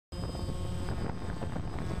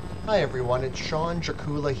Hi everyone, it's Sean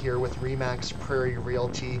Jakula here with Remax Prairie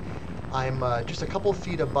Realty. I'm just a couple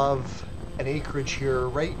feet above an acreage here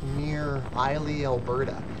right near Islay,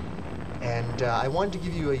 Alberta. And I wanted to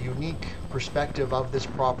give you a unique perspective of this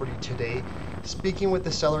property today. Speaking with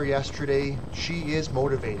the seller yesterday, she is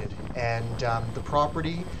motivated, and the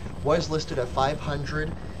property was listed at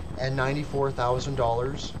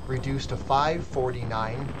 $594,000, reduced to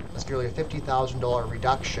 $549,000. That's nearly a $50,000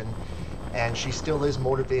 reduction, and she still is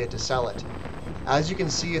motivated to sell it. As you can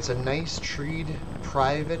see, it's a nice treed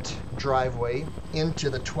private driveway into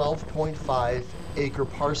the 12.5 acre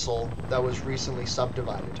parcel that was recently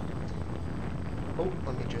subdivided. Oh,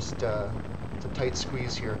 let me just, it's a tight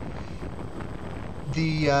squeeze here.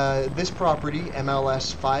 This property,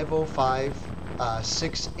 MLS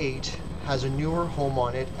 50568, has a newer home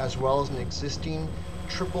on it, as well as an existing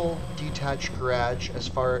triple detached garage, as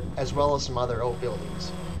well as some other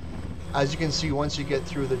outbuildings. As you can see, once you get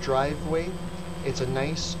through the driveway, it's a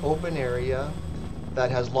nice open area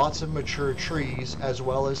that has lots of mature trees as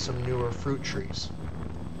well as some newer fruit trees.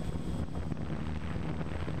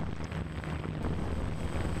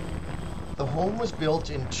 The home was built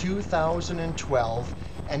in 2012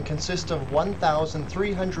 and consists of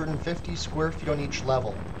 1,350 square feet on each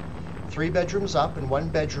level. 3 bedrooms up and 1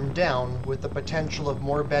 bedroom down, with the potential of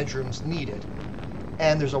more bedrooms needed.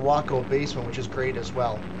 And there's a walkout basement, which is great as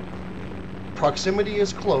well. Proximity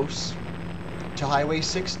is close to Highway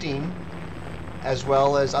 16 as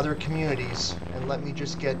well as other communities. And let me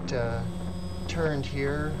just get turned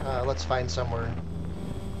here. Let's find somewhere.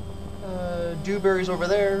 Dewberry's over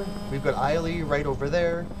there. We've got Islay right over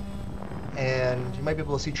there. And you might be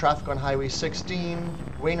able to see traffic on Highway 16.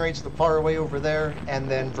 Wainwright's the far away over there. And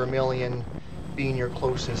then Vermilion being your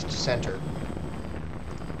closest center.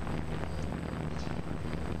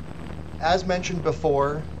 As mentioned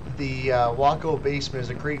before, the walkout basement is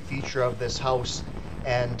a great feature of this house,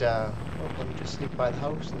 and let me just sneak by the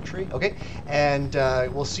house and the tree. Okay, and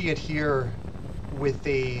we'll see it here with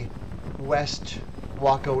a west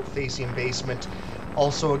walkout facing basement.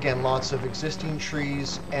 Also, again, lots of existing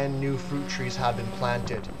trees and new fruit trees have been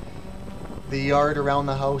planted. The yard around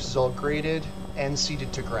the house is all graded and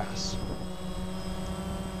seeded to grass.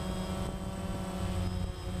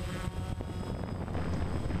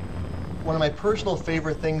 One of my personal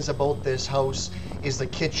favorite things about this house is the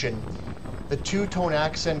kitchen. The two-tone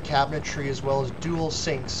accent cabinetry as well as dual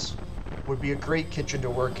sinks would be a great kitchen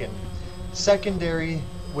to work in. Secondary,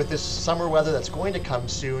 with this summer weather that's going to come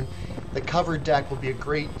soon, the covered deck will be a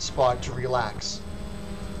great spot to relax.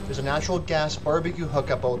 There's a natural gas barbecue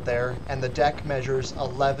hookup out there, and the deck measures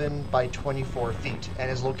 11 by 24 feet and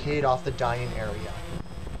is located off the dining area.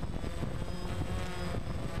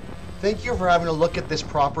 Thank you for having a look at this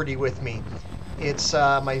property with me. It's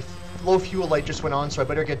my low fuel light just went on, so I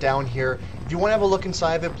better get down here. If you want to have a look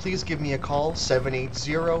inside of it, please give me a call,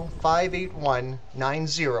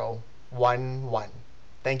 780-581-9011.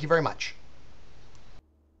 Thank you very much.